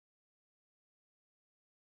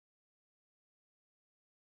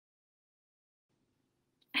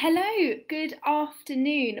Hello, good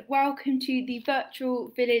afternoon. Welcome to the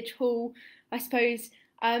virtual village hall, I suppose.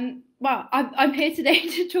 I'm here today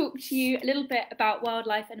to talk to you a little bit about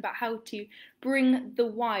wildlife and about how to bring the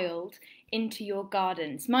wild into your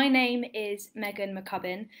gardens. My name is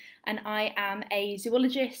McGubbin, and I am a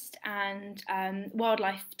zoologist and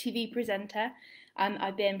wildlife TV presenter.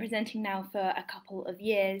 I've been presenting now for a couple of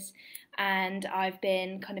years, and I've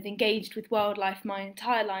been kind of engaged with wildlife my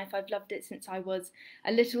entire life. I've loved it since I was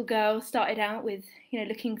a little girl. Started out with,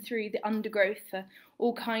 looking through the undergrowth for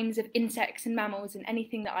all kinds of insects and mammals and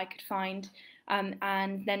anything that I could find.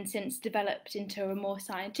 And then since developed into a more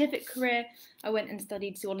scientific career, I went and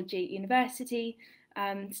studied zoology at university.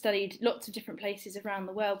 Studied lots of different places around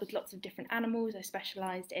the world with lots of different animals. I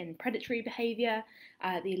specialised in predatory behaviour,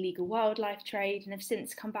 the illegal wildlife trade, and have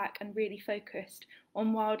since come back and really focused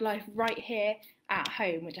on wildlife right here at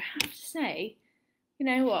home, which I have to say, you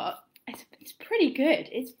know what, it's pretty good.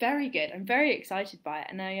 It's very good. I'm very excited by it,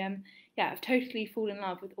 and I've totally fallen in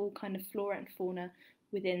love with all kind of flora and fauna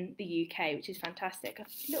within the UK, which is fantastic. I'm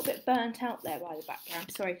a little bit burnt out there by the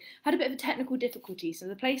background, sorry. Had a bit of a technical difficulty, so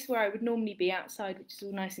the place where I would normally be outside, which is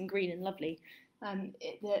all nice and green and lovely,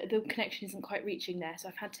 the connection isn't quite reaching there, so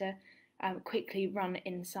I've had to quickly run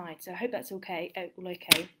inside. So I hope that's okay, all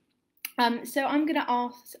okay. So I'm going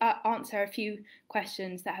to answer a few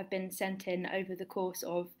questions that have been sent in over the course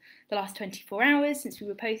of the last 24 hours since we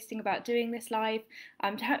were posting about doing this live,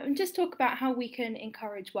 and just talk about how we can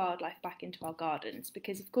encourage wildlife back into our gardens,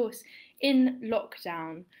 because of course in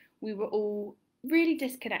lockdown we were all really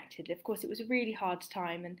disconnected. Of course it was a really hard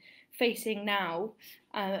time, and facing now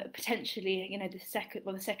potentially,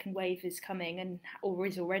 the second wave is coming, or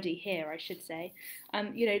is already here, I should say.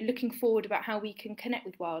 Looking forward about how we can connect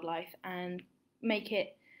with wildlife and make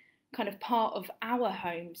it kind of part of our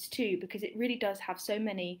homes too, because it really does have so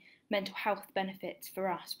many mental health benefits for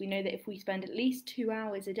us. We know that if we spend at least 2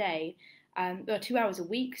 hours a day, or 2 hours a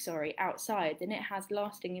week, outside, then it has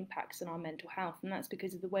lasting impacts on our mental health, and that's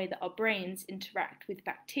because of the way that our brains interact with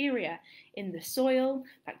bacteria in the soil,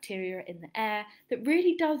 bacteria in the air, that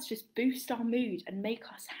really does just boost our mood and make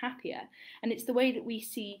us happier. And it's the way that we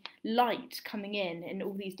see light coming in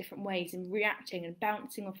all these different ways and reacting and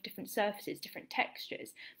bouncing off different surfaces, different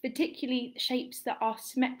textures, particularly shapes that are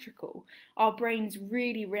symmetrical. Our brains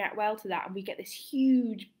really react well to that, and we get this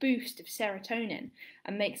huge boost of serotonin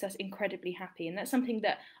and makes us incredibly happy. And that's something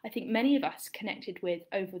that I think many of us connected with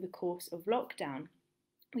over the course of lockdown.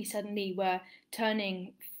 We suddenly were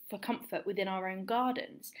turning for comfort within our own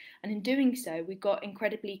gardens, and in doing so we got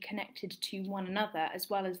incredibly connected to one another as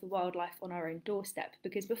well as the wildlife on our own doorstep,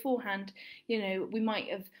 because beforehand, we might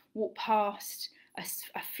have walked past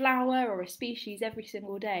a flower or a species every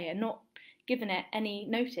single day and not given it any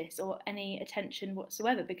notice or any attention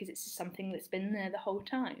whatsoever, because it's just something that's been there the whole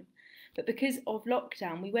time. But because of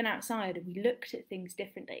lockdown, we went outside and we looked at things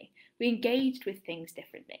differently. We engaged with things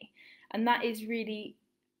differently. And that is really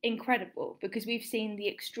incredible, because we've seen the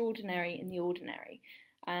extraordinary in the ordinary.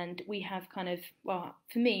 And we have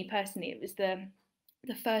for me personally, it was the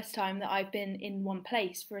first time that I've been in one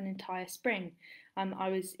place for an entire spring. I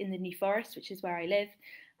was in the New Forest, which is where I live,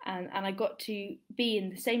 and I got to be in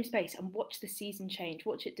the same space and watch the season change,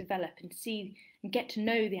 watch it develop, and see and get to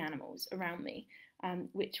know the animals around me.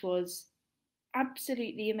 Which was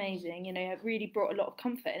absolutely amazing. It really brought a lot of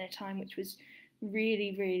comfort in a time which was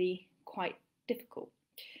really, really quite difficult.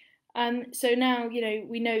 So now,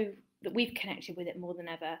 we know that we've connected with it more than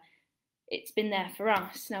ever. It's been there for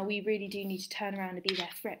us. Now we really do need to turn around and be there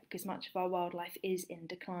for it, because much of our wildlife is in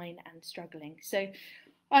decline and struggling. So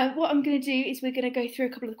what I'm going to do is we're going to go through a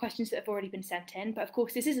couple of the questions that have already been sent in. But of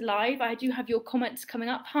course, this is live. I do have your comments coming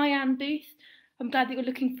up. Hi, Anne Booth. I'm glad that you're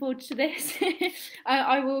looking forward to this.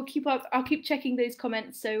 I'll keep checking those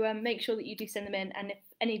comments, so make sure that you do send them in, and if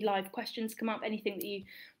any live questions come up, anything that you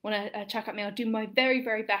want to chuck at me, I'll do my very,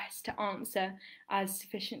 very best to answer as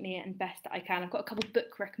sufficiently and best that I can. I've got a couple of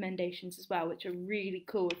book recommendations as well, which are really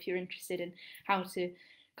cool if you're interested in how to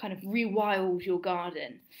kind of rewild your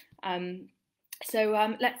garden.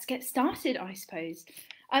 So let's get started, I suppose.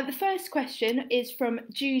 The first question is from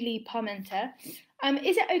Julie Parmenter.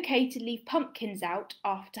 Is it okay to leave pumpkins out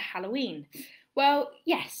after Halloween? Well,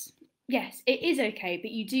 yes, it is okay,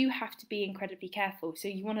 but you do have to be incredibly careful. So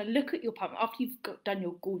you want to look at your pumpkin after you've done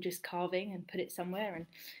your gorgeous carving and put it somewhere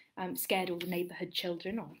and scared all the neighbourhood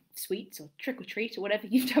children, or sweets, or trick or treat, or whatever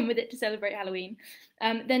you've done with it to celebrate Halloween.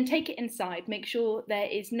 Then take it inside. Make sure there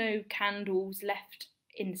is no candles left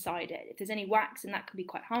inside it. If there's any wax, and that can be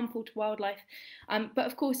quite harmful to wildlife. But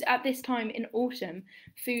of course, at this time in autumn,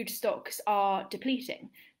 food stocks are depleting.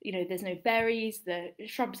 There's no berries, the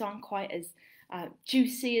shrubs aren't quite as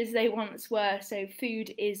juicy as they once were, so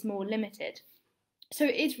food is more limited. So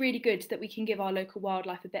it is really good that we can give our local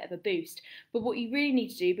wildlife a bit of a boost. But what you really need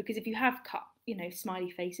to do, because if you have cut, smiley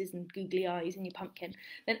faces and googly eyes in your pumpkin,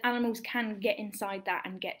 then animals can get inside that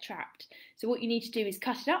and get trapped. So what you need to do is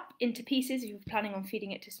cut it up into pieces if you're planning on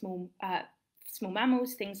feeding it to small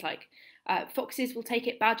mammals, things like foxes will take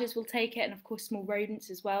it, badgers will take it, and of course small rodents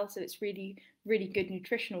as well. So it's really, really good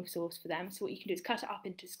nutritional source for them. So what you can do is cut it up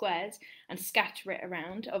into squares and scatter it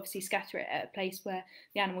around. Obviously scatter it at a place where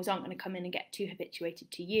the animals aren't going to come in and get too habituated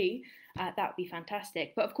to you. That would be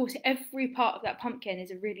fantastic. But of course every part of that pumpkin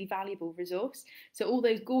is a really valuable resource. So all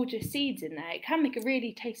those gorgeous seeds in there, it can make a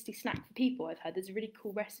really tasty snack for people. I've heard there's a really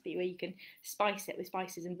cool recipe where you can spice it with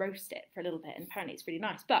spices and roast it for a little bit, and apparently it's really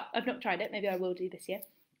nice. But I've not tried it, maybe I will do this year.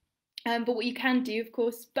 But what you can do, of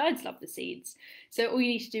course, birds love the seeds. So all you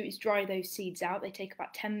need to do is dry those seeds out. They take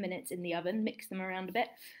about 10 minutes in the oven, mix them around a bit,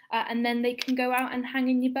 and then they can go out and hang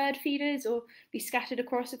in your bird feeders or be scattered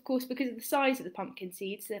across. Of course, because of the size of the pumpkin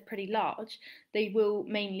seeds, they're pretty large. They will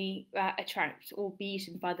mainly attract or be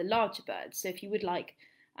eaten by the larger birds. So if you would like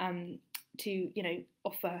to,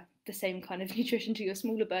 offer the same kind of nutrition to your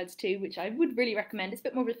smaller birds too, which I would really recommend. It's a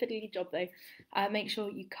bit more of a fiddly job though. Make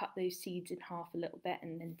sure you cut those seeds in half a little bit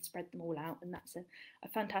and then spread them all out, and that's a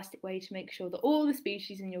fantastic way to make sure that all the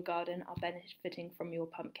species in your garden are benefiting from your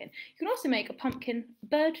pumpkin. You can also make a pumpkin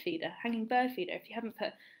bird feeder, hanging bird feeder. If you haven't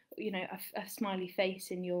put, a smiley face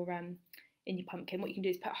in your pumpkin, what you can do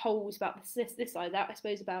is put holes about this size out, I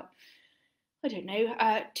suppose about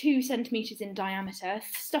 2 centimetres in diameter,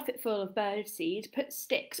 stuff it full of bird seed, put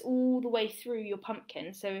sticks all the way through your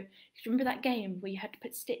pumpkin. So if you remember that game where you had to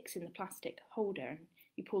put sticks in the plastic holder and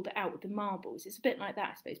you pulled it out with the marbles, it's a bit like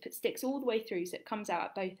that, I suppose. Put sticks all the way through so it comes out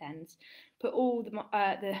at both ends. Put all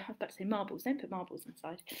I was about to say marbles, don't put marbles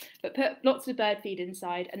inside, but put lots of bird feed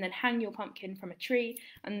inside and then hang your pumpkin from a tree,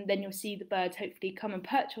 and then you'll see the birds hopefully come and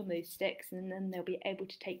perch on those sticks, and then they'll be able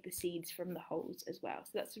to take the seeds from the holes as well.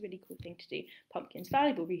 So that's a really cool thing to do. Pumpkin's a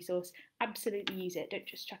valuable resource, absolutely use it. Don't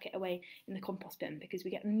just chuck it away in the compost bin, because we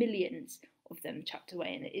get millions of them chucked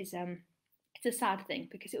away, and it is it's a sad thing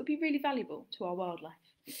because it would be really valuable to our wildlife.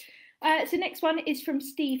 So next one is from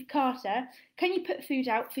Steve Carter. Can you put food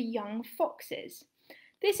out for young foxes?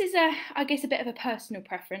 This is, I guess, a bit of a personal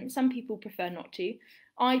preference. Some people prefer not to.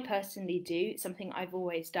 I personally do. It's something I've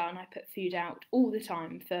always done. I put food out all the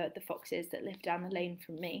time for the foxes that live down the lane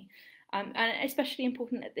from me. And especially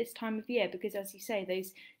important at this time of year because, as you say,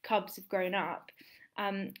 those cubs have grown up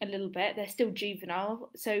a little bit. They're still juvenile,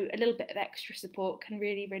 so a little bit of extra support can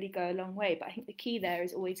really, really go a long way. But I think the key there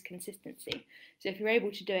is always consistency. So if you're able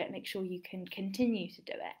to do it, make sure you can continue to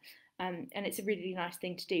do it. And it's a really nice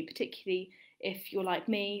thing to do, particularly if you're like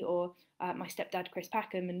me or my stepdad Chris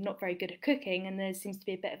Packham and not very good at cooking, and there seems to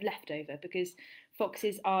be a bit of leftover, because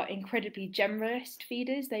foxes are incredibly generalist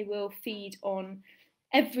feeders. They will feed on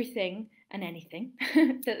everything and anything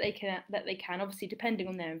that they can, obviously depending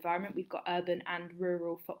on their environment. We've got urban and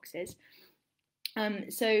rural foxes.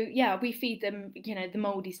 So yeah, we feed them, the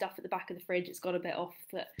mouldy stuff at the back of the fridge. It's got a bit off,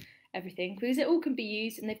 that everything, because it all can be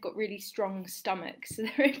used, and they've got really strong stomachs, so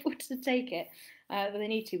they're able to take it. Well, they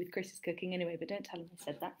need to with Chris's cooking anyway, but don't tell them I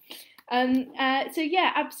said that. So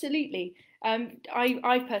yeah, absolutely.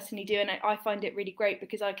 I personally do, and I find it really great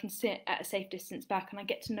because I can sit at a safe distance back and I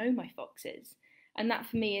get to know my foxes. And that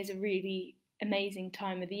for me is a really amazing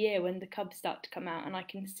time of the year when the cubs start to come out and I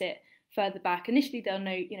can sit further back. Initially they'll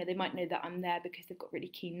know, they might know that I'm there because they've got really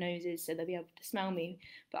keen noses, so they'll be able to smell me.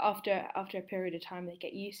 But after a period of time, they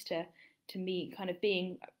get used to me kind of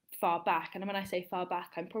being far back. And when I say far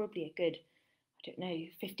back, I'm probably a good,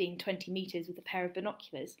 15, 20 metres with a pair of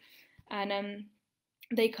binoculars. And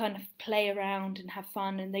they kind of play around and have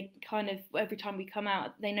fun, and they kind of, every time we come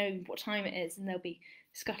out, they know what time it is, and they'll be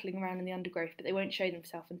scuttling around in the undergrowth, but they won't show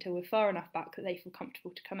themselves until we're far enough back that they feel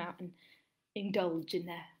comfortable to come out and indulge in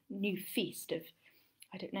their new feast of,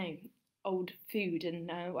 old food.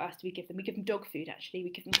 And what else do we give them? We give them dog food, actually. We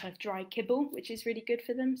give them kind of dry kibble, which is really good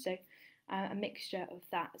for them, so a mixture of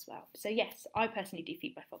that as well. So yes, I personally do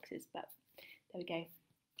feed my foxes, but there we go.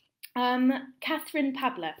 Catherine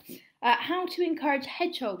Pabler, how to encourage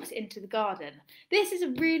hedgehogs into the garden. This is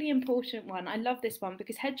a really important one. I love this one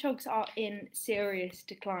because hedgehogs are in serious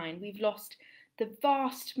decline. We've lost the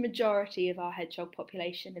vast majority of our hedgehog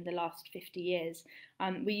population in the last 50 years.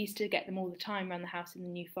 We used to get them all the time around the house in the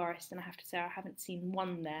New Forest, and I have to say I haven't seen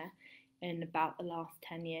one there in about the last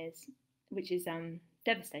 10 years, which is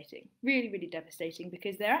devastating, really, really devastating,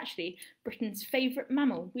 because they're actually Britain's favourite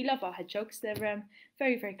mammal. We love our hedgehogs. They're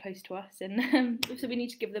very, very close to us, and so we need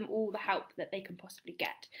to give them all the help that they can possibly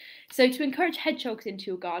get. So to encourage hedgehogs into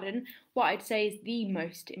your garden, what I'd say is the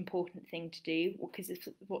most important thing to do, because it's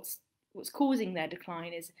what's causing their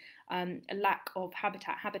decline is a lack of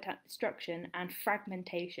habitat destruction and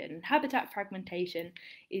fragmentation. Habitat fragmentation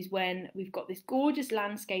is when we've got this gorgeous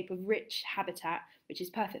landscape of rich habitat, which is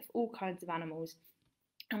perfect for all kinds of animals,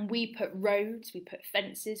 and we put roads, we put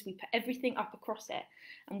fences, we put everything up across it,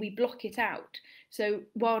 and we block it out. So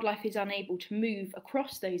wildlife is unable to move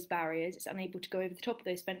across those barriers, it's unable to go over the top of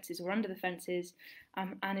those fences or under the fences,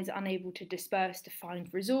 and is unable to disperse to find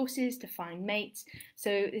resources, to find mates.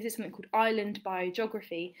 So this is something called island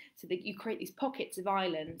biogeography, so that you create these pockets of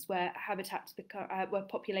islands where habitats become, where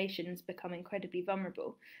populations become incredibly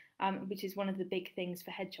vulnerable. Which is one of the big things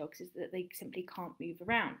for hedgehogs, is that they simply can't move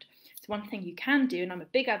around. So one thing you can do, and I'm a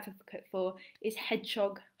big advocate for, is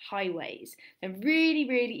hedgehog highways. They're really,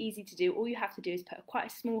 really easy to do. All you have to do is put quite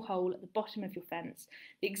a small hole at the bottom of your fence.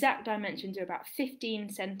 The exact dimensions are about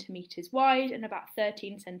 15 centimetres wide and about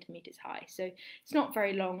 13 centimetres high. So it's not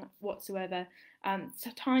very long whatsoever. It's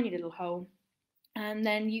a tiny little hole. And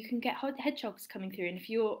then you can get hedgehogs coming through. And if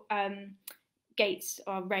you're gates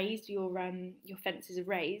are raised, your fences are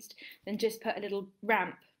raised, then just put a little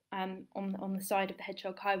ramp on the side of the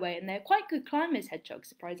hedgehog highway, and they're quite good climbers, hedgehogs,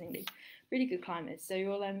 surprisingly, really good climbers. So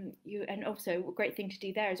and also a great thing to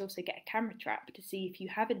do there is also get a camera trap to see if you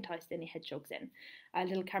have enticed any hedgehogs in.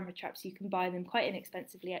 Little camera traps, you can buy them quite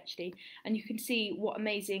inexpensively actually, and you can see what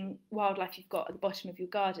amazing wildlife you've got at the bottom of your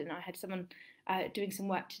garden. I had someone doing some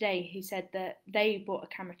work today who said that they bought a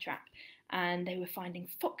camera trap and they were finding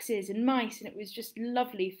foxes and mice, and it was just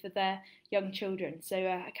lovely for their young children. So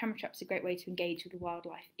a camera trap's a great way to engage with the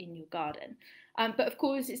wildlife in your garden. But of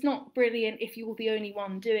course, it's not brilliant if you're the only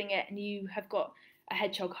one doing it and you have got a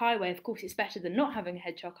hedgehog highway. Of course, it's better than not having a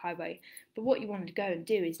hedgehog highway. But what you want to go and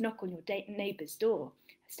do is knock on your neighbour's door.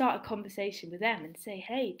 Start a conversation with them and say,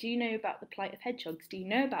 hey, do you know about the plight of hedgehogs? Do you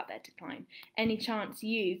know about their decline? Any chance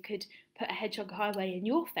you could put a hedgehog highway in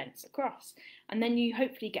your fence across? And then you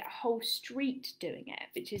hopefully get a whole street doing it,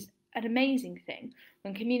 which is an amazing thing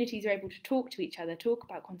when communities are able to talk to each other, talk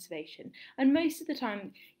about conservation. And most of the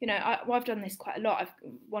time, you know, I've done this quite a lot.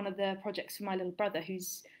 One of the projects for my little brother,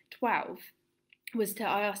 who's 12,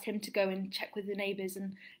 I asked him to go and check with the neighbours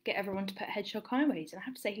and get everyone to put hedgehog highways, and I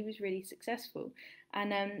have to say he was really successful.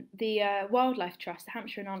 And the Wildlife Trust, the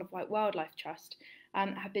Hampshire and Isle of Wight Wildlife Trust,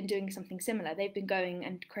 have been doing something similar. They've been going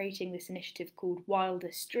and creating this initiative called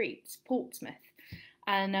Wilder Streets, Portsmouth.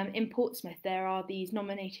 And in Portsmouth there are these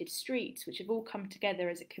nominated streets which have all come together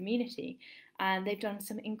as a community, and they've done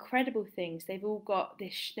some incredible things. They've all got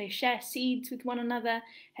this, they share seeds with one another,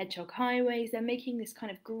 hedgehog highways, they're making this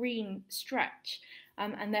kind of green stretch,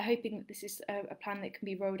 and they're hoping that this is a plan that can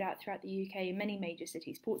be rolled out throughout the UK in many major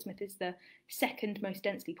cities. Portsmouth is the second most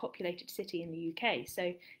densely populated city in the UK,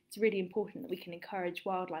 so it's really important that we can encourage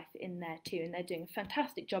wildlife in there too, and they're doing a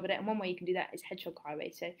fantastic job at it, and one way you can do that is hedgehog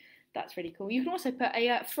highway, so that's really cool. You can also put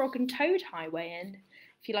a frog and toad highway in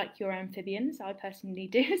if you like your amphibians. I personally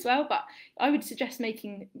do as well, but I would suggest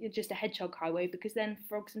making just a hedgehog highway, because then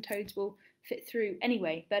frogs and toads will fit through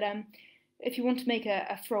anyway. But if you want to make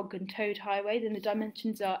a frog and toad highway, then the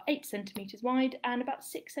dimensions are 8 centimetres wide and about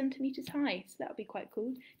 6 centimetres high, so that would be quite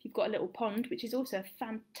cool. If you've got a little pond, which is also a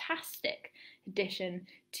fantastic addition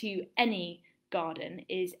to any garden,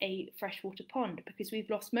 is a freshwater pond, because we've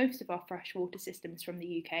lost most of our freshwater systems from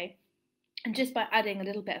the UK, and just by adding a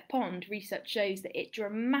little bit of pond, research shows that it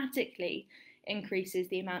dramatically increases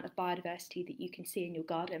the amount of biodiversity that you can see in your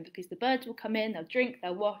garden, because the birds will come in, they'll drink,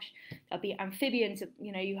 they'll wash, there'll be amphibians,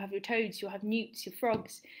 you know, you have your toads, you'll have newts, your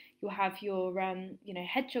frogs, you'll have your you know,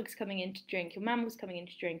 hedgehogs coming in to drink, your mammals coming in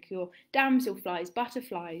to drink, your damselflies,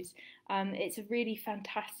 butterflies. It's a really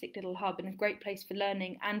fantastic little hub and a great place for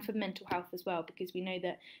learning and for mental health as well, because we know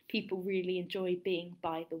that people really enjoy being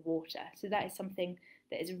by the water. So that is something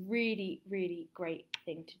that is a really, really great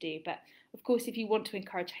thing to do. But of course, if you want to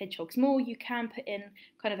encourage hedgehogs more, you can put in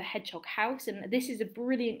kind of a hedgehog house, and this is a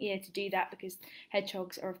brilliant year to do that, because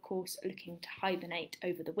hedgehogs are of course looking to hibernate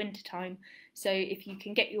over the winter time. So if you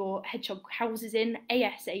can get your hedgehog houses in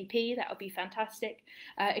ASAP, that would be fantastic.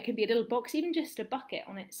 It can be a little box, even just a bucket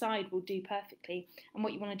on its side will do perfectly. And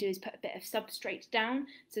what you want to do is put a bit of substrate down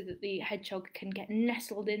so that the hedgehog can get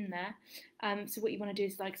nestled in there. So what you want to do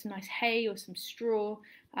is like some nice hay or some straw,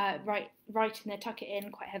 right in there, tuck it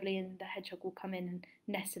in quite heavily, and the hedgehog will come in and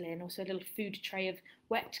nestle in. Also a little food tray of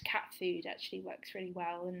wet cat food actually works really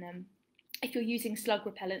well, and if you're using slug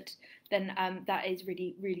repellent, then that is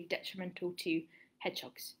really, really detrimental to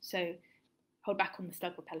hedgehogs. So hold back on the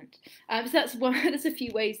slug repellent. So that's a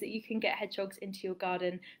few ways that you can get hedgehogs into your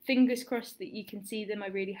garden. Fingers crossed that you can see them. I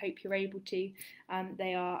really hope you're able to.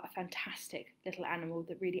 They are a fantastic little animal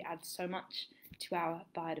that really adds so much to our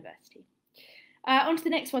biodiversity. On to the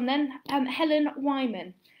next one then. Helen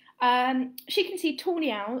Wyman. She can hear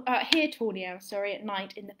tawny owls at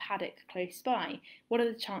night in the paddock close by. What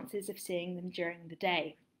are the chances of seeing them during the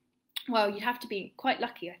day? Well, you'd have to be quite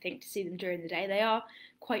lucky, I think, to see them during the day. They are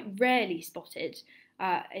quite rarely spotted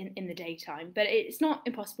in the daytime, but it's not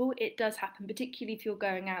impossible. It does happen, particularly if you're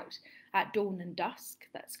going out at dawn and dusk.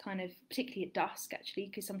 That's kind of, particularly at dusk, actually,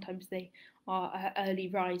 because sometimes they are early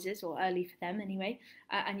risers, or early for them anyway,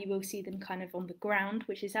 and you will see them kind of on the ground,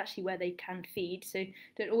 which is actually where they can feed. So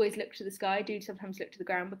don't always look to the sky, do sometimes look to the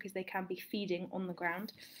ground, because they can be feeding on the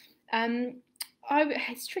ground.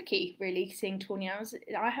 It's tricky, really, seeing tawny owls.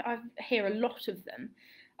 I hear a lot of them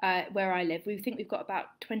where I live. We think we've got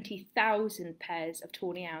about 20,000 pairs of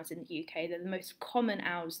tawny owls in the UK. They're the most common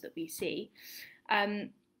owls that we see.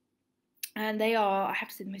 And they are, I have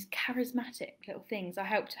to say, the most charismatic little things. I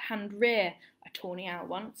helped hand rear a tawny owl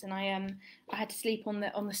once, and I had to sleep on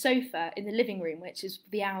the sofa in the living room, which is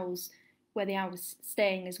where the owl was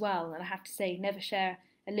staying as well. And I have to say, never share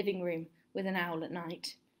a living room with an owl at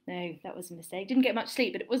night. No, that was a mistake. Didn't get much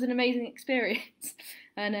sleep, but it was an amazing experience.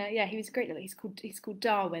 And yeah, he was a great little. He's called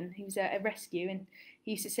Darwin. He was a rescue, and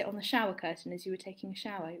he used to sit on the shower curtain as you were taking a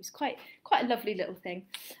shower. It was quite a lovely little thing.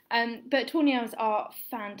 But tawny owls are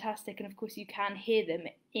fantastic, and of course you can hear them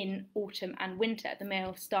in autumn and winter. The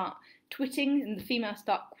males start twitting and the females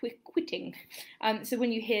start quitting. So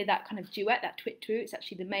when you hear that kind of duet, that twit-twoo, it's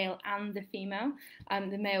actually the male and the female.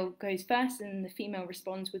 The male goes first, and the female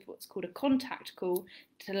responds with what's called a contact call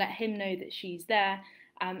to let him know that she's there.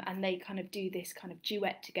 And they kind of do this kind of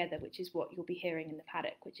duet together, which is what you'll be hearing in the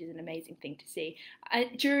paddock, which is an amazing thing to see.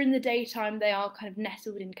 During the daytime, they are kind of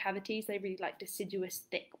nestled in cavities. They really like deciduous,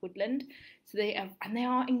 thick woodland. So they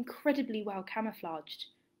are incredibly well camouflaged,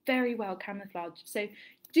 very well camouflaged. So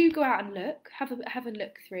do go out and look, have a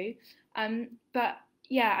look through. But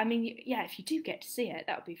yeah, I mean, yeah, if you do get to see it,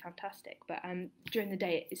 that would be fantastic. But during the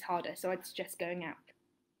day, it is harder. So I'd suggest going out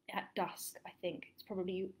at dusk. I think it's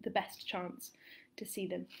probably the best chance to see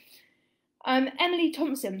them. Emily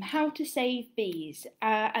Thompson, how to save bees?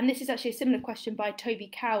 And this is actually a similar question by Toby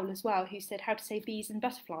Cowell as well, who said how to save bees and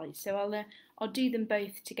butterflies. So I'll do them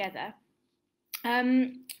both together.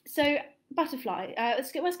 So butterfly,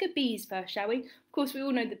 let's go bees first, shall we? Of course, we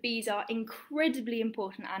all know that bees are incredibly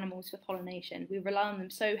important animals for pollination. We rely on them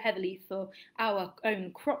so heavily for our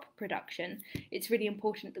own crop production. It's really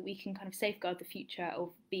important that we can kind of safeguard the future of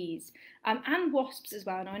bees, and wasps as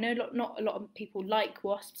well. Now, I know not a lot of people like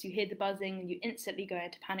wasps. You hear the buzzing and you instantly go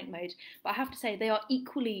into panic mode, but I have to say they are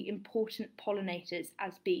equally important pollinators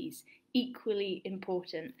as bees. Equally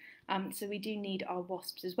important. So we do need our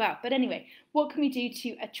wasps as well. But anyway, what can we do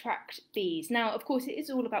to attract bees? Now, of course, it is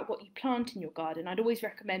all about what you plant in your garden. I'd always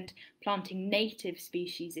recommend planting native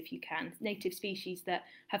species if you can, native species that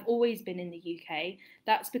have always been in the UK.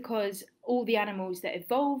 That's because all the animals that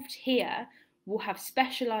evolved here will have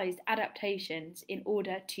specialised adaptations in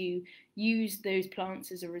order to use those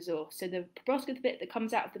plants as a resource. So the proboscis bit that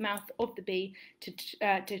comes out of the mouth of the bee to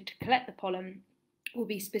collect the pollen will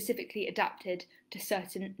be specifically adapted to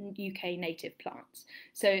certain UK native plants.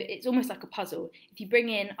 So it's almost like a puzzle. If you bring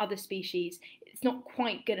in other species, it's not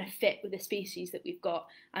quite going to fit with the species that we've got,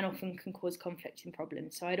 and often can cause conflict and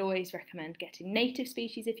problems. So I'd always recommend getting native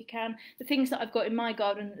species if you can. The things that I've got in my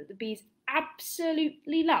garden that the bees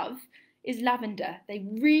absolutely love is lavender. They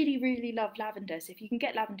really, really love lavender. So if you can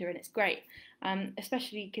get lavender in, it's great,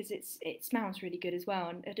 especially because it smells really good as well.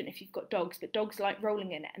 And I don't know if you've got dogs, but dogs like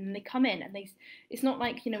rolling in it, and they come in and it's not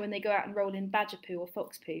like, you know, when they go out and roll in badger poo or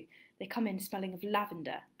fox poo, they come in smelling of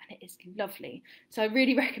lavender, and it is lovely. So I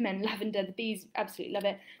really recommend lavender. The bees absolutely love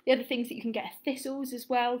it. The other things that you can get are thistles as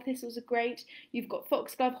well. Thistles are great. You've got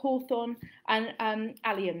foxglove, hawthorn, and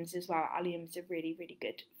alliums as well. Alliums are really, really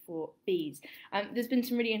good for bees. There's been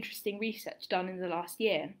some really interesting research done in the last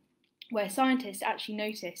year where scientists actually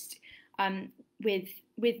noticed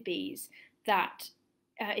with bees that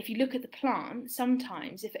if you look at the plant,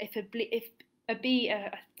 sometimes if a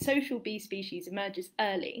social bee species emerges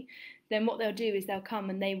early, then what they'll do is they'll come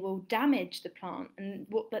and they will damage the plant, and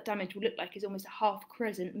what that damage will look like is almost a half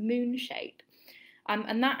crescent moon shape,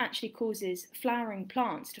 and that actually causes flowering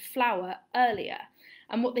plants to flower earlier.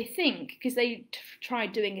 And what they think, because they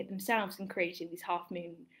tried doing it themselves and creating these half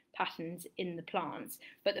moon patterns in the plants,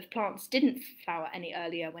 but the plants didn't flower any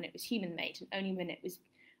earlier when it was human made, and only when it was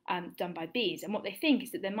done by bees. And what they think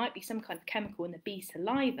is that there might be some kind of chemical in the bee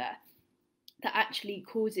saliva that actually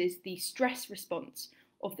causes the stress response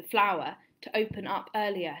of the flower to open up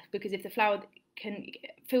earlier, because if the flower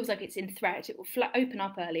feels like it's in threat, it will open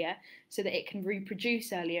up earlier so that it can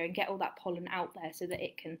reproduce earlier and get all that pollen out there so that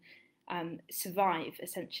it can survive,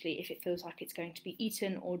 essentially, if it feels like it's going to be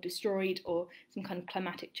eaten or destroyed or some kind of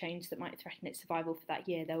climatic change that might threaten its survival for that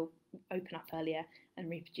year. They'll open up earlier and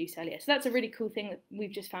reproduce earlier. So that's a really cool thing that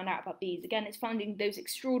we've just found out about bees. Again, it's finding those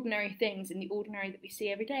extraordinary things in the ordinary that we see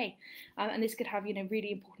every day, and this could have, you know,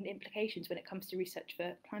 really important implications when it comes to research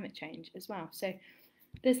for climate change as well. So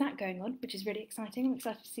there's that going on, which is really exciting. I'm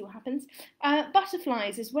excited to see what happens.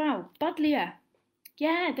 Butterflies as well. Buddleia.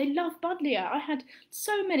 Yeah, they love buddleia. I had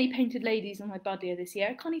so many painted ladies on my buddleia this year.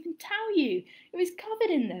 I can't even tell you. It was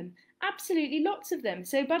covered in them. Absolutely lots of them.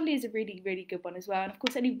 So buddleia is a really, really good one as well. And of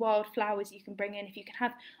course, any wild flowers you can bring in. If you can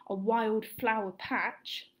have a wild flower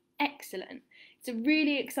patch, excellent. It's a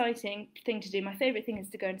really exciting thing to do. My favourite thing is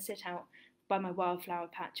to go and sit out by my wildflower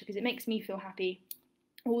patch because it makes me feel happy.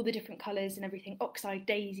 All the different colours and everything. Oxeye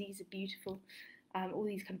daisies are beautiful. All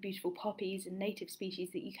these kind of beautiful poppies and native species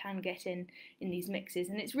that you can get in these mixes,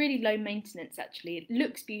 and it's really low maintenance actually. It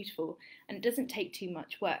looks beautiful and it doesn't take too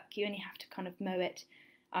much work. You only have to kind of mow it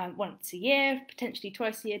once a year, potentially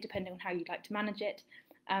twice a year, depending on how you'd like to manage it.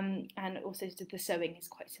 And also the sowing is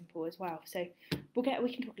quite simple as well. So we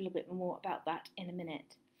can talk a little bit more about that in a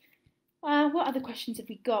minute. What other questions have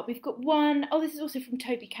we got? We've got one. Oh, this is also from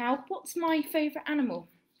Toby Cow. What's my favourite animal?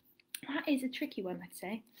 That is a tricky one, I'd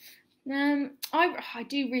say. I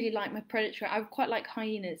do really like my predator. I quite like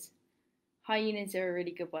hyenas. Hyenas are a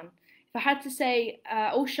really good one. If I had to say,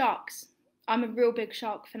 or sharks. I'm a real big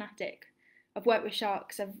shark fanatic. I've worked with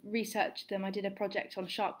sharks. I've researched them. I did a project on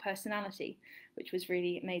shark personality, which was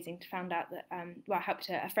really amazing. To find out that, I helped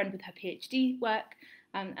a friend with her PhD work,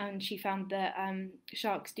 and she found that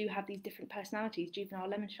sharks do have these different personalities, juvenile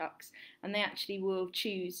lemon sharks, and they actually will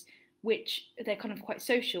choose which they're kind of quite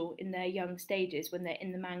social in their young stages when they're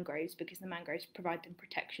in the mangroves, because the mangroves provide them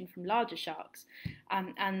protection from larger sharks,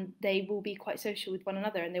 and they will be quite social with one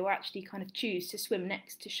another, and they will actually kind of choose to swim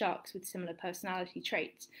next to sharks with similar personality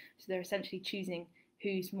traits. So they're essentially choosing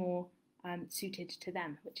who's more suited to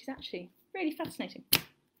them, which is actually really fascinating.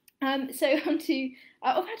 So on to, if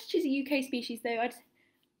I had to choose a UK species though,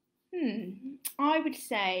 I would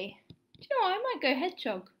say, do you know what, I might go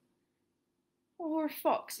hedgehog. Or a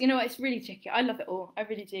fox. You know what, it's really tricky. I love it all. I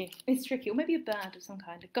really do. It's tricky. Or maybe a bird of some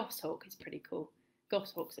kind. A goshawk is pretty cool.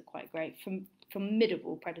 Goshawks are quite great. From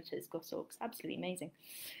formidable predators, goshawks. Absolutely amazing.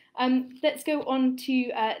 Let's go on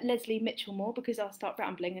to Leslie Mitchell-Moore, because I'll start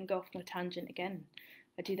rambling and go off on a tangent again.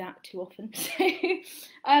 I do that too often. So,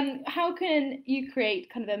 how can you create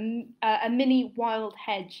kind of a mini wild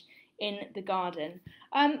hedge in the garden?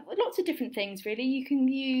 Lots of different things really. You can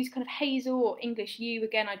use kind of hazel or English yew.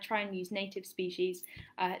 Again, I try and use native species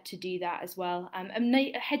to do that as well. And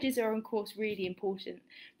hedges are of course really important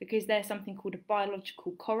because they're something called a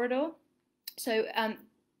biological corridor. So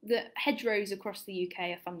the hedgerows across the UK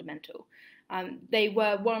are fundamental. They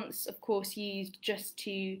were once, of course, used just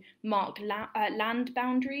to mark land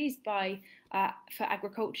boundaries for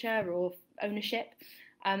agriculture or ownership.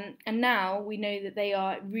 And now we know that they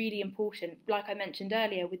are really important, like I mentioned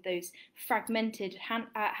earlier, with those fragmented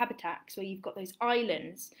habitats where you've got those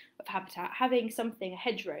islands of habitat. Having something, a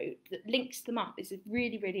hedgerow, that links them up is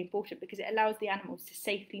really, really important because it allows the animals to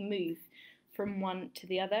safely move from one to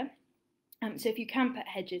the other. So if you can put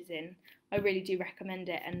hedges in, I really do recommend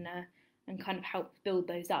it, and kind of help build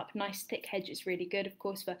those up. Nice thick hedge is really good, of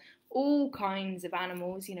course, for all kinds of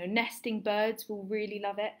animals. You know, nesting birds will really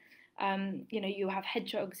love it. You know, you'll have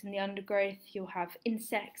hedgehogs in the undergrowth, you'll have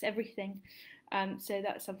insects, everything. So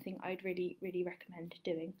that's something I'd really, really recommend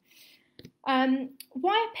doing. Why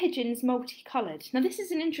are pigeons multicoloured? Now this is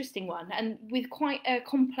an interesting one and with quite a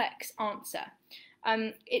complex answer.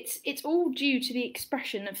 It's all due to the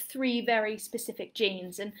expression of 3 very specific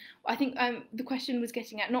genes, and I think the question was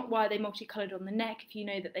getting at not why are they multicoloured on the neck. If you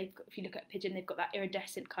know that if you look at a pigeon, they've got that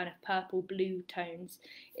iridescent kind of purple blue tones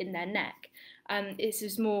in their neck. This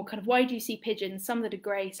is more kind of, why do you see pigeons, some that are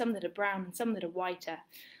grey, some that are brown, and some that are whiter?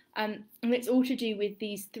 And it's all to do with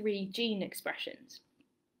these 3 gene expressions.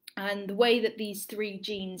 And the way that these 3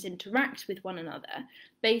 genes interact with one another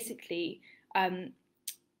basically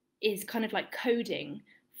is kind of like coding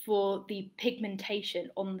for the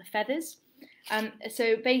pigmentation on the feathers.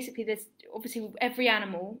 So basically there's obviously every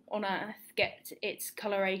animal on Earth gets its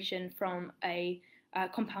coloration from a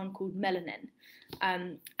compound called melanin.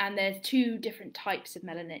 And there's 2 different types of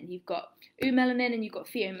melanin. You've got eumelanin and you've got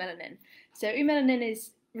pheomelanin. So eumelanin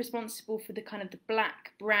is responsible for the kind of the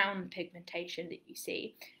black-brown pigmentation that you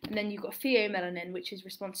see, and then you've got pheomelanin, which is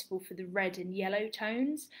responsible for the red and yellow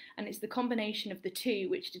tones, and it's the combination of the two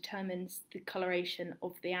which determines the coloration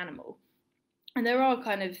of the animal. And there are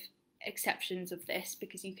kind of exceptions of this,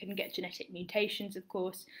 because you can get genetic mutations, of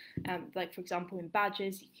course, like for example in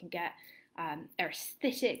badgers you can get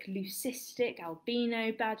erythritic, leucistic,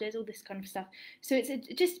 albino badgers, all this kind of stuff. So it's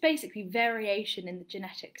just basically variation in the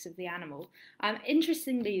genetics of the animal.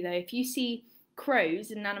 Interestingly though, if you see crows,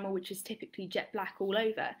 an animal which is typically jet black all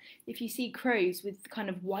over, if you see crows with kind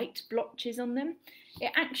of white blotches on them,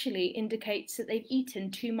 it actually indicates that they've eaten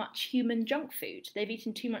too much human junk food. They've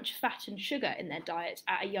eaten too much fat and sugar in their diet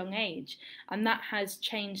at a young age, and that has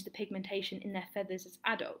changed the pigmentation in their feathers as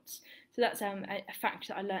adults. So that's a fact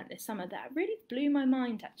that I learnt this summer that really blew my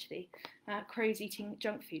mind, actually. Crows eating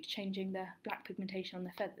junk food, changing the black pigmentation on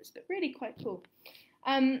their feathers, but really quite cool.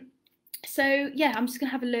 So yeah, I'm just going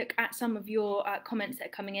to have a look at some of your comments that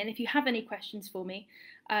are coming in. If you have any questions for me,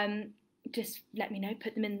 just let me know,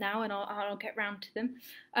 put them in now and I'll get round to them.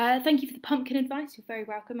 Thank you for the pumpkin advice, you're very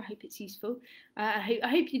welcome, I hope it's useful. I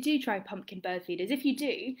hope you do try pumpkin bird feeders. If you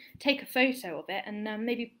do, take a photo of it and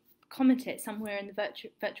maybe comment it somewhere in the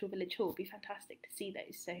virtual village hall. It'd be fantastic to see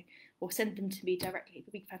those, so, or send them to me directly, it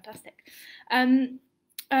would be fantastic.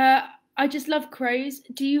 I just love crows.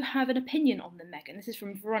 Do you have an opinion on them, Megan? This is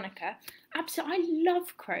from Veronica. Absolutely, I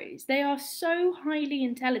love crows. They are so highly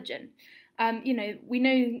intelligent. You know, we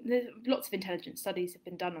know there's lots of intelligence studies have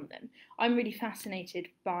been done on them. I'm really fascinated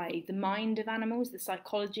by the mind of animals, the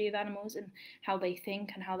psychology of animals, and how they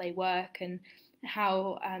think and how they work and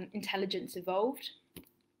how intelligence evolved.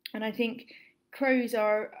 And I think crows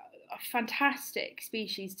are a fantastic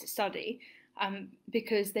species to study.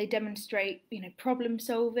 Because they demonstrate, you know, problem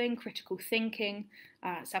solving, critical thinking,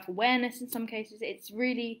 self-awareness in some cases.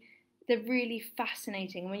 They're really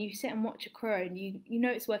fascinating. When you sit and watch a crow and you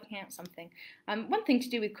know it's working out something. One thing to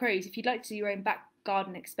do with crows, if you'd like to do your own back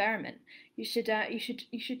garden experiment, you should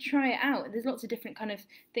try it out. There's lots of different kind of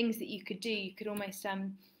things that you could do. You could almost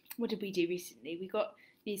what did we do recently? We got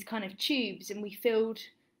these kind of tubes and we filled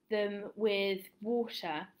them with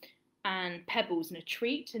water and pebbles and a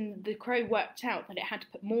treat, and the crow worked out that it had to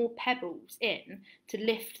put more pebbles in to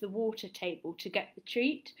lift the water table to get the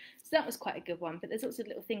treat. So that was quite a good one, but there's lots of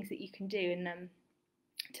little things that you can do and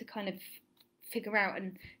to kind of figure out,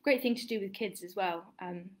 and great thing to do with kids as well.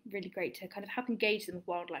 Really great to kind of help engage them with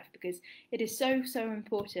wildlife, because it is so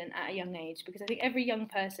important at a young age, because I think every young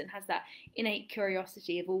person has that innate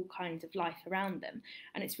curiosity of all kinds of life around them,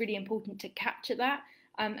 and it's really important to capture that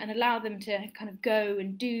and allow them to kind of go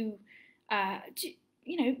and do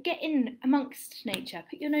you know, get in amongst nature,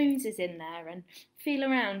 put your noses in there and feel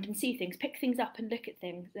around and see things, pick things up and look at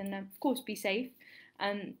things, and of course be safe,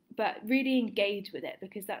 but really engage with it,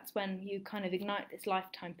 because that's when you kind of ignite this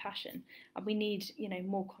lifetime passion. And we need, you know,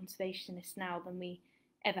 more conservationists now than we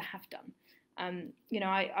ever have done. You know,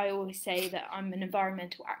 I always say that I'm an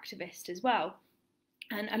environmental activist as well.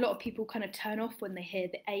 And a lot of people kind of turn off when they hear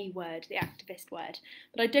the A word, the activist word.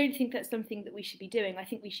 But I don't think that's something that we should be doing. I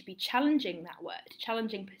think we should be challenging that word,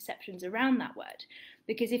 challenging perceptions around that word.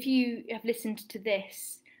 Because if you have listened to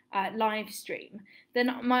this live stream,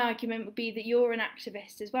 then my argument would be that you're an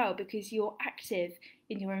activist as well, because you're active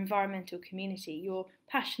in your environmental community. You're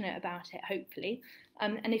passionate about it, hopefully.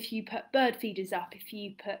 And if you put bird feeders up, if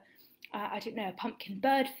you put, I don't know, a pumpkin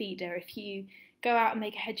bird feeder, if you go out and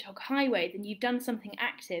make a hedgehog highway, then you've done something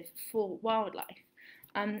active for wildlife.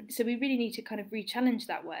 So we really need to kind of re-challenge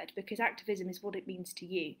that word, because activism is what it means to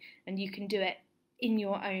you, and you can do it in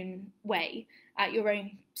your own way, at your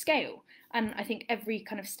own scale. And I think every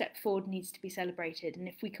kind of step forward needs to be celebrated, and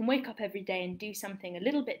if we can wake up every day and do something a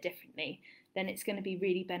little bit differently, then it's going to be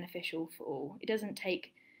really beneficial for all. It doesn't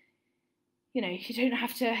take, you know, you don't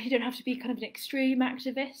have to be kind of an extreme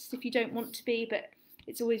activist if you don't want to be, but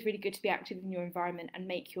it's always really good to be active in your environment and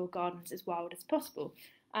make your gardens as wild as possible.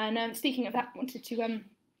 And speaking of that, I wanted to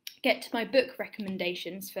get to my book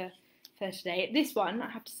recommendations for today. This one, I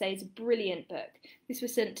have to say, is a brilliant book. This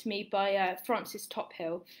was sent to me by Frances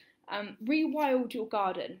Tophill. Rewild Your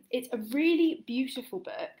Garden. It's a really beautiful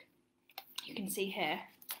book. You can see here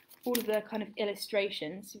all of the kind of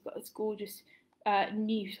illustrations. You've got this gorgeous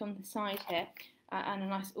newt on the side here. And a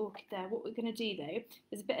nice orchid there. What we're going to do though,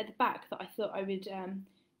 there's a bit at the back that I thought I would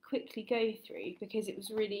quickly go through, because it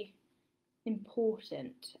was really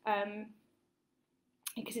important,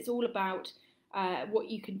 because it's all about what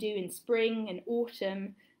you can do in spring and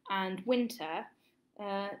autumn and winter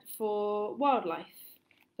for wildlife.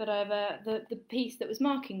 But the piece that was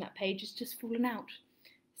marking that page has just fallen out.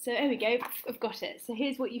 So there we go, I've got it. So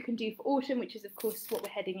here's what you can do for autumn, which is of course what we're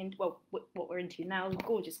heading into, well, what we're into now.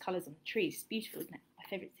 Gorgeous colours on the trees, it's beautiful, isn't it? My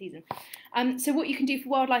favourite season. So what you can do for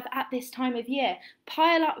wildlife at this time of year,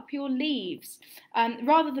 pile up your leaves.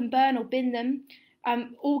 Rather than burn or bin them,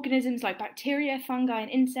 organisms like bacteria, fungi and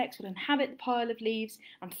insects will inhabit the pile of leaves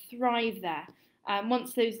and thrive there.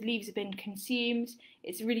 Once those leaves have been consumed,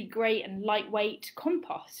 it's really great and lightweight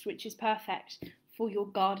compost, which is perfect for your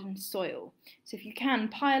garden soil. So if you can,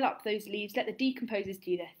 pile up those leaves, let the decomposers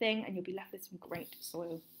do their thing, and you'll be left with some great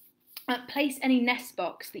soil. Place any nest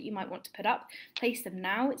box that you might want to put up. Place them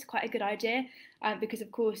now, it's quite a good idea, because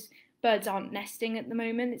of course birds aren't nesting at the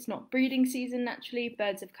moment, it's not breeding season naturally,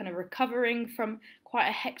 birds are kind of recovering from quite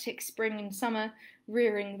a hectic spring and summer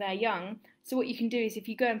rearing their young. So what you can do is if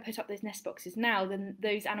you go and put up those nest boxes now, then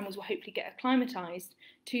those animals will hopefully get acclimatised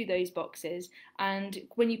to those boxes, and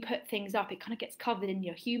when you put things up it kind of gets covered in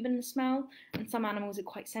your human smell, and some animals are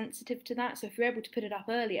quite sensitive to that, so if you're able to put it up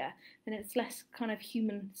earlier then it's less kind of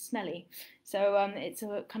human smelly. So it's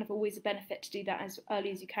a kind of always a benefit to do that as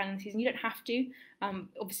early as you can in the season. You don't have to,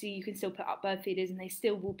 obviously you can still put up bird feeders and they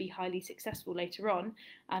still will be highly successful later on,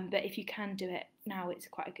 but if you can do it now it's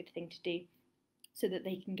quite a good thing to do, so that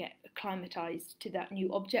they can get acclimatised to that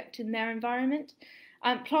new object in their environment.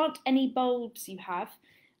 Plant any bulbs you have,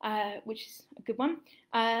 which is a good one.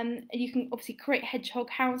 You can obviously create hedgehog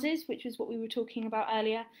houses, which was what we were talking about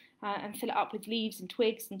earlier, and fill it up with leaves and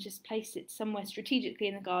twigs and just place it somewhere strategically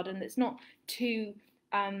in the garden that's not too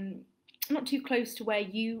close to where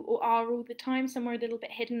you are all the time, somewhere a little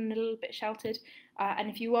bit hidden and a little bit sheltered.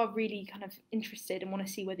 And if you are really kind of interested and want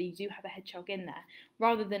to see whether you do have a hedgehog in there,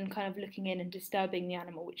 rather than kind of looking in and disturbing the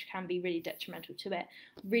animal, which can be really detrimental to it,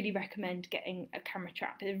 really recommend getting a camera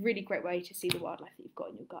trap. It's a really great way to see the wildlife that you've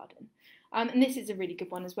got in your garden. And this is a really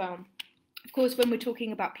good one as well. Of course, when we're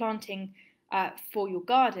talking about planting for your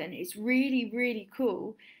garden, it's really, really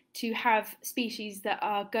cool to have species that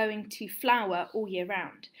are going to flower all year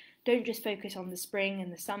round. Don't just focus on the spring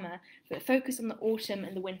and the summer, but focus on the autumn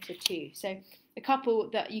and the winter too. So a couple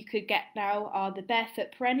that you could get now are the barefoot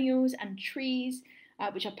perennials and trees,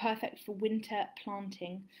 which are perfect for winter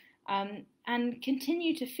planting. And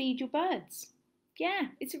continue to feed your birds. Yeah,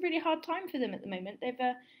 it's a really hard time for them at the moment.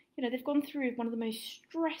 They've gone through one of the most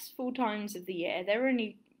stressful times of the year. They're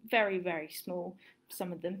only very, very small,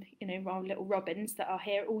 some of them, our little robins that are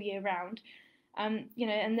here all year round. And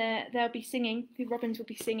they'll be singing. The robins will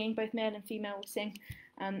be singing. Both male and female will sing.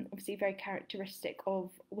 Obviously, very characteristic of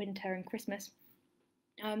winter and Christmas.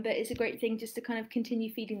 But it's a great thing just to kind of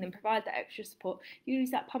continue feeding them, provide that extra support.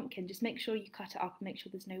 Use that pumpkin. Just make sure you cut it up and make sure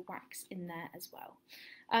there's no wax in there as well.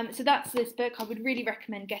 So that's this book. I would really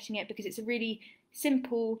recommend getting it because it's a really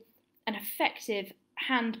simple and effective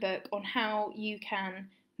handbook on how you can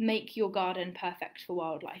make your garden perfect for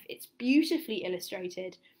wildlife. It's beautifully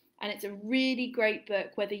illustrated. And it's a really great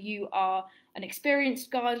book, whether you are an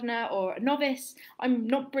experienced gardener or a novice. I'm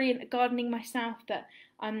not brilliant at gardening myself, but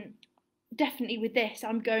definitely with this,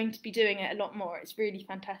 I'm going to be doing it a lot more. It's really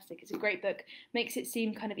fantastic. It's a great book. Makes it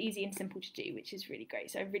seem kind of easy and simple to do, which is really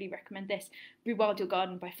great. So I really recommend this, Rewild Your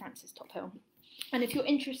Garden by Frances Tophill. And if you're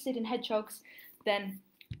interested in hedgehogs, then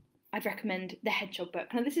I'd recommend the Hedgehog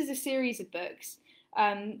book. Now, this is a series of books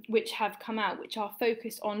which have come out, which are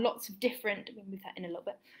focused on lots of different, we'll move that in a little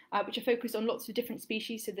bit, which are focused on lots of different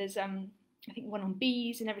species. So there's, I think, one on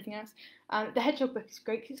bees and everything else. The Hedgehog book is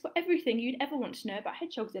great because it's got everything you'd ever want to know about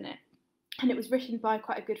hedgehogs in it. And it was written by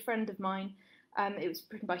quite a good friend of mine. It was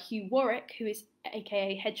written by Hugh Warwick, who is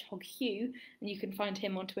aka Hedgehog Hugh, and you can find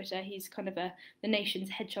him on Twitter. He's kind of the nation's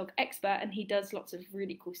hedgehog expert, and he does lots of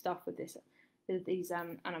really cool stuff with these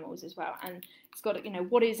animals as well. And it's got,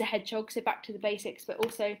 what is a hedgehog, so back to the basics, but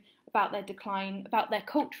also about their decline, about their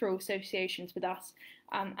cultural associations with us,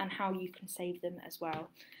 and how you can save them as well.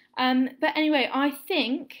 But anyway, I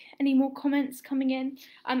think, any more comments coming in?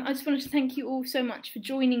 I just wanted to thank you all so much for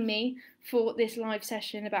joining me for this live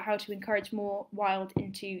session about how to encourage more wild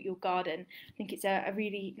into your garden. I think it's a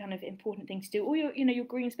really kind of important thing to do. All your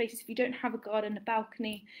green spaces, if you don't have a garden, a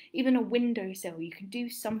balcony, even a windowsill, you can do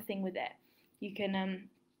something with it. You can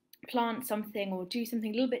plant something or do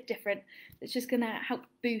something a little bit different that's just going to help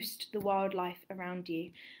boost the wildlife around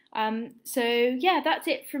you. So yeah, that's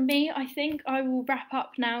it from me. I think I will wrap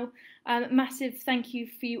up now. Massive thank you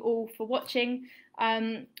for you all for watching.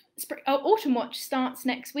 Autumn Watch starts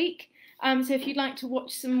next week. So if you'd like to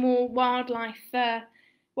watch some more wildlife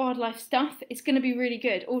stuff, it's going to be really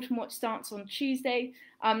good. Autumn Watch starts on Tuesday.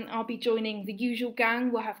 I'll be joining the usual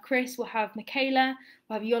gang. We'll have Chris, we'll have Michaela,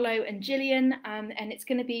 we'll have Yolo and Gillian, and it's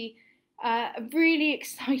going to be a really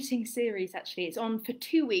exciting series, actually. It's on for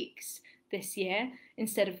 2 weeks, this year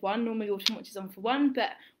instead of one. Normally Autumn Watch is on for one,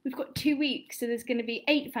 but we've got 2 weeks, so there's going to be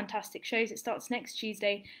 8 fantastic shows. It starts next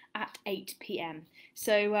Tuesday at 8 p.m.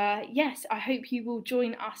 So yes, I hope you will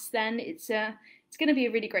join us then. It's going to be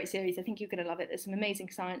a really great series. I think you're going to love it. There's some amazing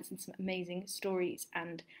science and some amazing stories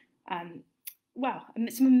and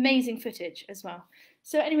some amazing footage as well.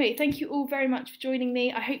 So anyway, thank you all very much for joining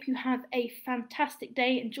me. I hope you have a fantastic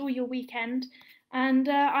day. Enjoy your weekend, and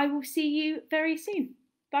I will see you very soon.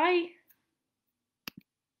 Bye.